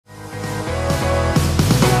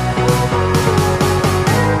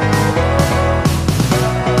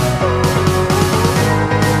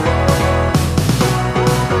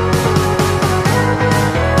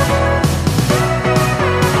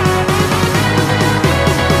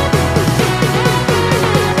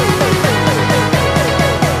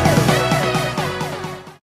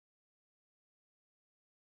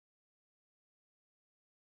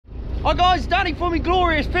Hi guys, Danny from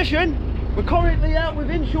Glorious Fishing. We're currently out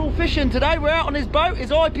with inshore fishing today. We're out on his boat, his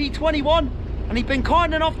IP21, and he's been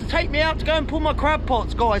kind enough to take me out to go and pull my crab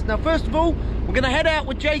pots, guys. Now first of all, we're going to head out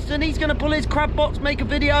with Jason. He's going to pull his crab pots, make a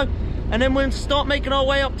video, and then we'll start making our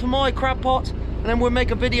way up to my crab pots, and then we'll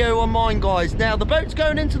make a video on mine, guys. Now the boat's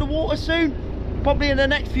going into the water soon, probably in the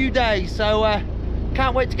next few days, so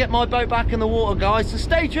can't wait to get my boat back in the water, guys. So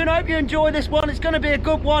stay tuned. I hope you enjoy this one. It's going to be a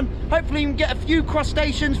good one. Hopefully you can get a few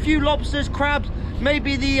crustaceans, few lobsters, crabs,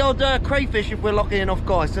 maybe the odd crayfish if we're lucky enough,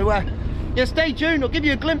 guys. So yeah, stay tuned. I'll give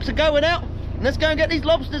you a glimpse of going out, and let's go and get these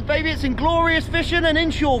lobsters, baby. It's in Glorious Fishing and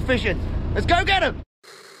inshore fishing. Let's go get them.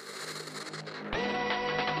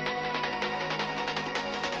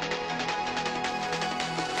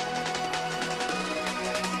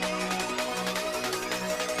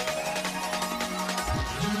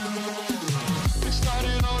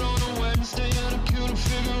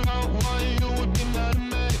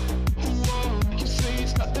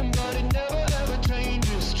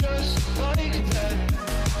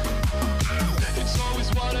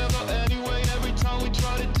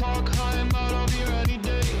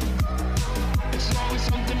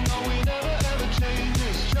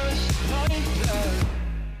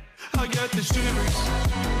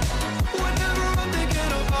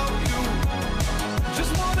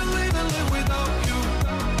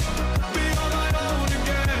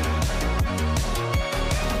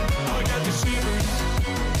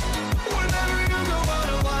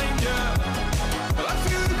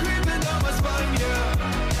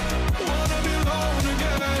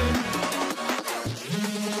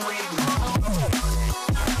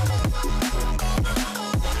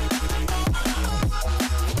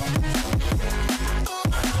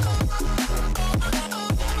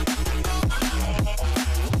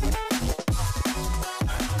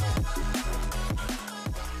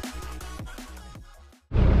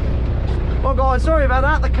 Well guys, sorry about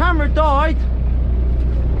that, the camera died.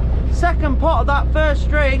 Second pot of that first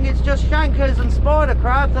string, it's just shankers and spider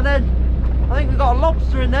crabs, and then I think we've got a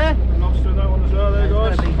lobster in there. Lobster in that one as well there,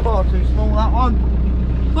 guys. It's going to be far too small, that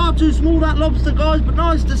one. Far too small, that lobster, guys, but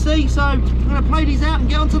nice to see. So I'm going to play these out and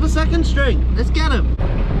get onto the second string. Let's get them.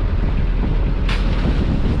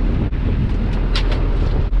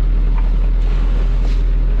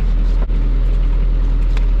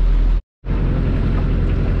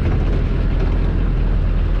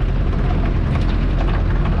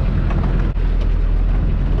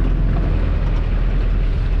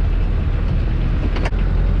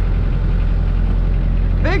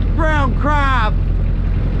 Brown crab.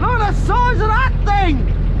 Look at the size of that thing.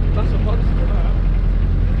 That's a monster, that.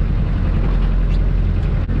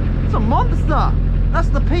 It's a monster. That's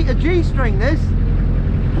the Peter G string, this.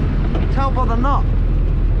 Tell by the knot.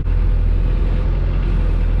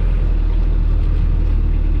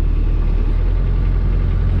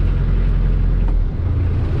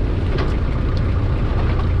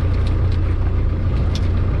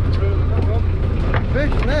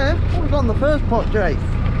 Fish in there. What have we got in the first pot, Jace?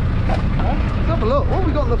 Let's have a look. What have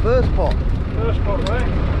we got in the first pot? First pot, right?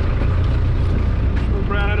 Small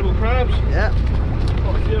brown edible crabs. Yeah.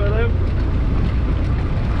 Got a few of them.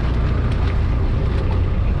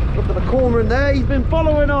 Look at the corner in there. He's been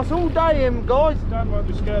following us all day, him, guys. Dan won't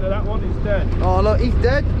be scared of that one. He's dead. Oh, look, he's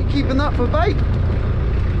dead. You keeping that for bait?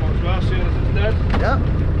 Might as well, seeing as it's dead. Yeah.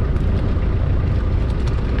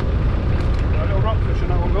 Got a little rockfish in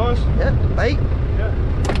that one, guys. Yeah, bait. Yeah.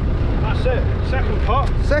 That's it. Second pot.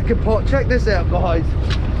 Second pot. Check this out, guys.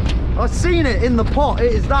 I've seen it in the pot.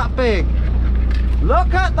 It is that big.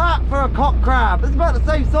 Look at that for a cock crab. It's about the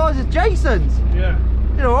same size as Jason's. Yeah.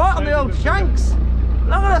 You know, right on the old shanks.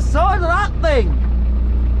 Look at the size of that thing.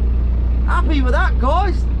 Happy with that,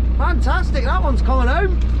 guys. Fantastic. That one's coming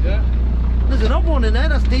home. Yeah. There's another one in there.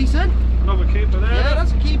 That's decent. Another keeper there. Yeah,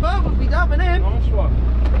 that's a keeper. We'll be dabbing him. Nice one.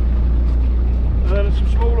 And then there's some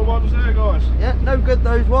smaller ones there, guys. Yeah, no good,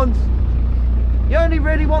 those ones. You only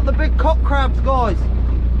really want the big cock crabs, guys.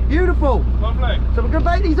 Beautiful. Lovely. So we're going to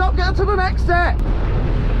bait these up, get on to the next set.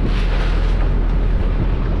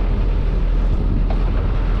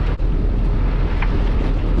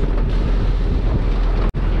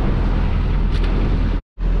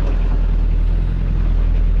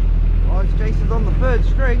 Right, Jason's on the third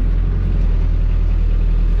string.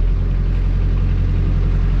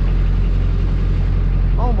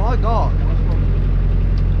 Oh my God.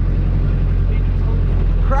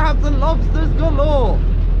 Crabs and lobsters galore.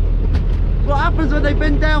 What happens when they've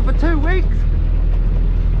been down for 2 weeks?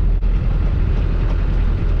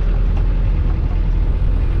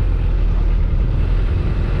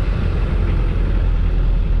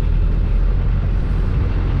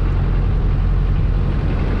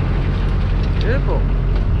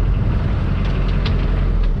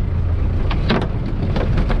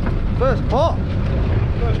 First pot.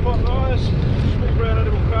 First pot, guys. Small brown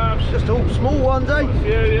edible crabs. Just all small ones, eh? Quite a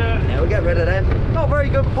few, yeah. Yeah, we'll get rid of them. Not a very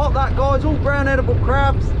good pot that, guys. All brown edible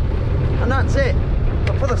crabs. And that's it.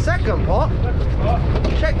 But for the second pot,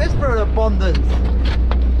 check this for an abundance.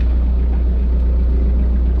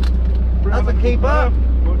 That's a keeper.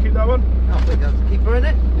 You want to keep that one? I think that's a keeper, in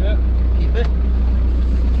it. Yeah. Keep it.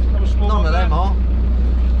 Another small None one of them there. are.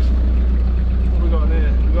 What have we got in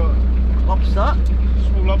here? We've got Lobster.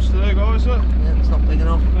 small lobster there, guys. Look. Yeah, it's not big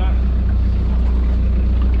enough. That.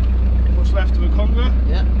 What's left of a conger?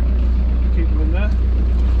 Yeah. Keep them in there.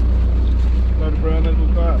 Load of brown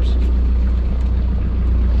edible crabs.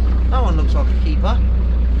 That one looks like a keeper.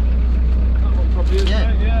 That one probably is, Yeah.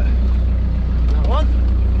 mate, yeah. That one.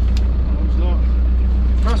 That one's not.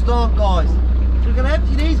 Trust on, guys. So we're going to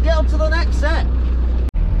empty these, get on to the next set.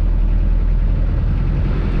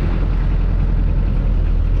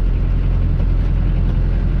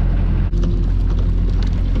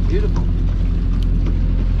 Beautiful.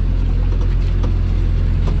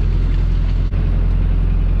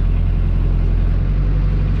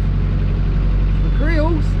 The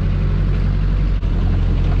creoles.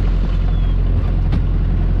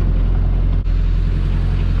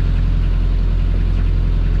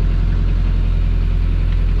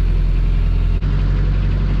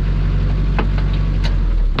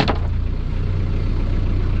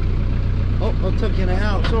 Oh, I took you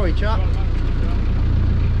out. Sorry, chap.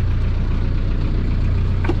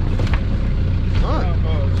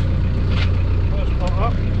 First pot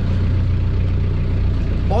up.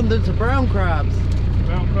 Abundance of brown crabs.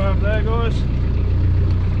 Brown crab there, guys.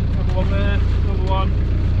 Another one there. Another one.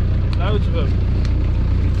 Loads of them.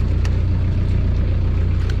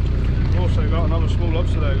 We've also got another small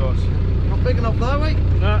lobster there, guys. Not big enough though, mate.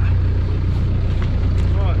 Nah.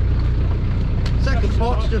 Right. Second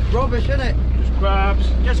pot's just rubbish, isn't it? Just crabs.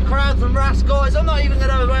 Just crabs and wrasse, guys. I'm not even going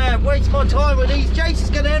to waste my time with these. Jason's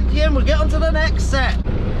going to empty them. We'll get on to the next set.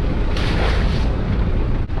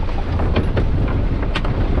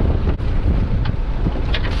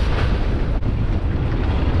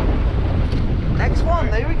 Next one,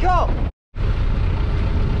 there we go.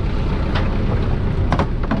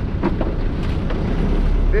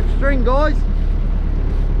 Fifth string, guys.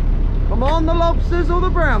 Come on, the lobsters or the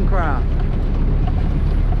brown crab.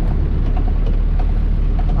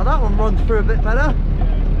 Oh, that one runs through a bit better. Yeah,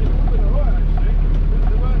 they've been alright actually.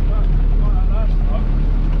 They weren't like that last time.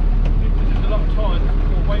 I think there's just a lot of time,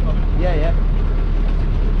 more weight on it. Yeah, yeah.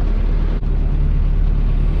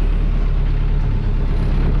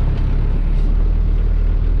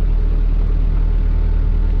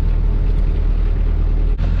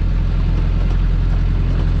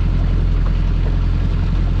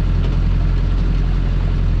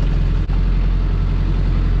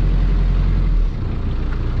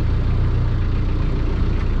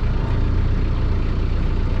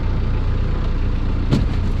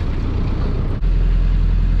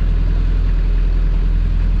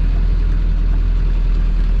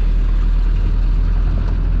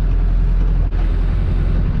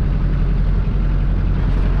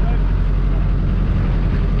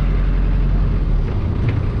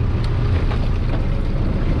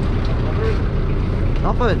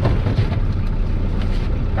 Nothing.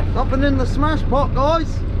 Nothing in the smash pot, guys.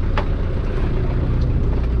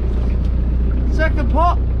 Second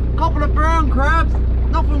pot, couple of brown crabs.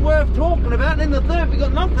 Nothing worth talking about. And in the third, we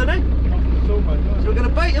got nothing, eh? Nothing at all, mate. So we're going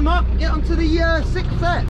to bait them up, get onto the sixth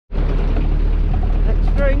set. Next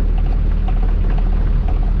string.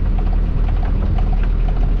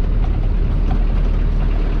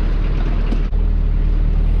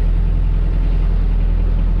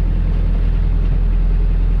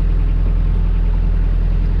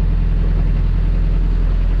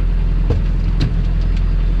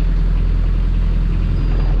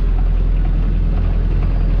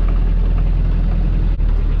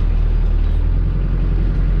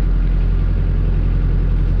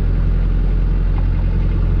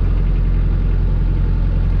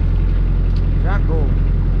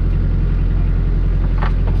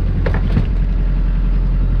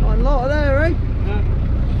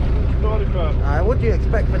 What do you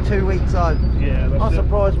expect for 2 weeks though? Yeah, that's I'm it.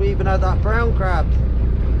 surprised we even had that brown crab.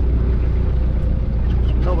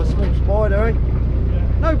 Another small spider, eh?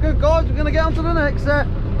 Yeah. No good, guys. We're going to get on to the next set.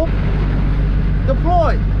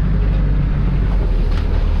 Deploy.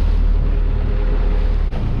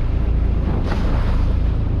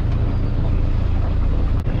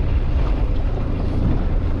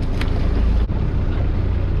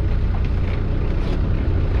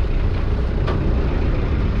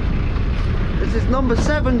 This is number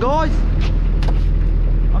 7, guys.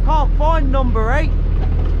 I can't find number 8.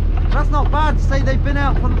 That's not bad to say they've been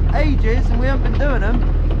out for ages and we haven't been doing them.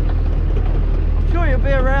 I'm sure you'll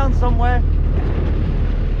be around somewhere.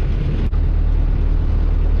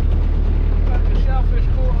 The shellfish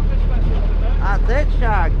caught on this vessel today. That's it,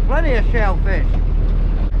 Shag. Plenty of shellfish.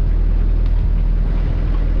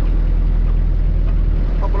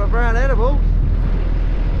 Couple of brown edibles.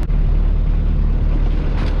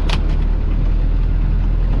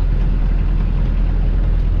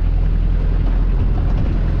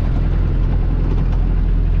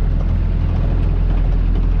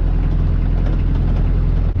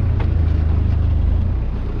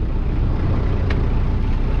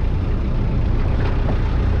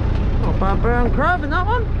 Brown crab in that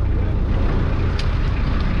one.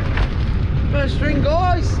 First string,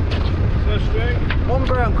 guys. First string. One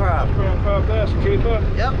brown crab. Brown crab there's a keeper.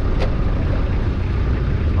 Yep.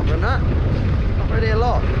 Not than that. Not really a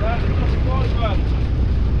lot. That's quite bad.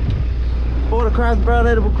 Border crabs, brown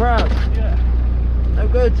edible crabs. Yeah. No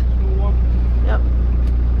good. Small one. Yep.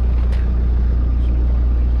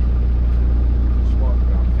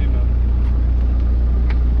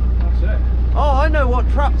 Oh, I know what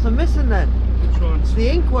traps are missing then. Which ones? It's the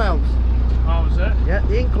inkwells. Oh, is it? Yeah,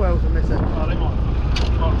 the inkwells are missing. Oh, they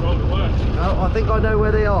might roll the work. No, I think I know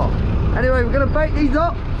where they are. Anyway, we're going to bait these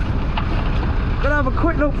up. Going to have a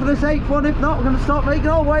quick look for this 8th one. If not, we're going to start making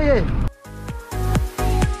our way in.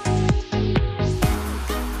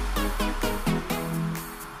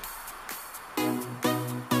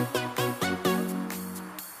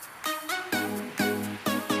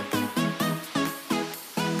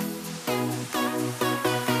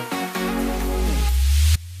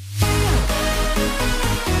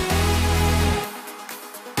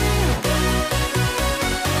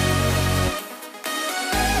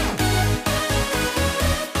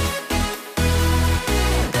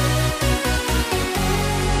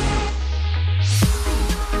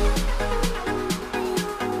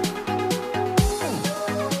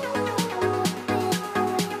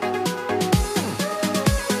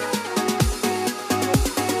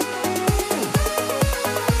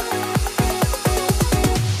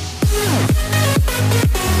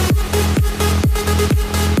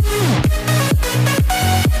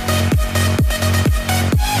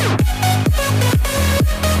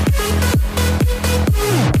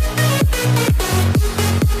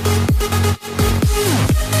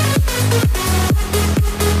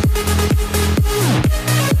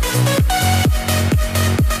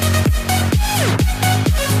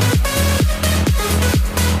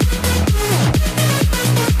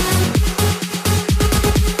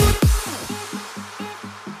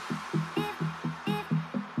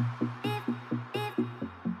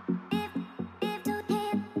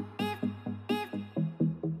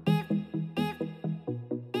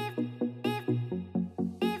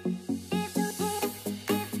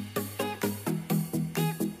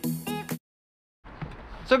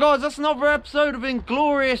 So guys, that's another episode of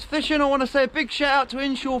Inglorious Fishing. I want to say a big shout out to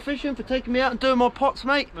Inshore Fishing for taking me out and doing my pots,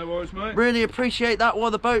 mate. No worries, mate. Really appreciate that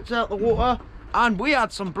while the boat's out the water. And we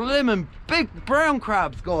had some blimmin' big brown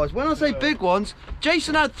crabs, guys. When I say big ones,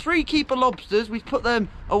 Jason had 3 keeper lobsters. We've put them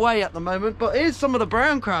away at the moment, but here's some of the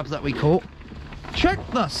brown crabs that we caught. Check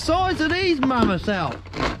the size of these mammoths out.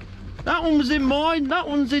 That one was in mine, that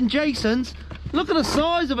one's in Jason's. Look at the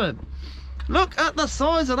size of them. Look at the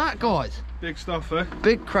size of that, guys. Big stuff, eh?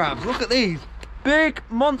 Big crabs. Look at these big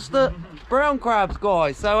monster brown crabs,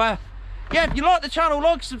 guys. So yeah, if you like the channel,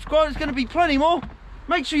 like, subscribe. There's going to be plenty more.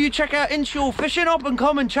 Make sure you check out Inshore Fishing, up and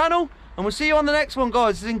coming channel, and we'll see you on the next one,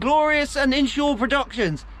 guys. It's Inglorious and Inshore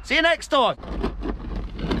Productions. See you next time.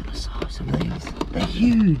 Look at the size of these. They're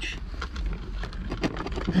huge.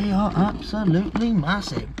 They are absolutely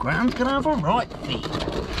massive. Graham's gonna have a right feed.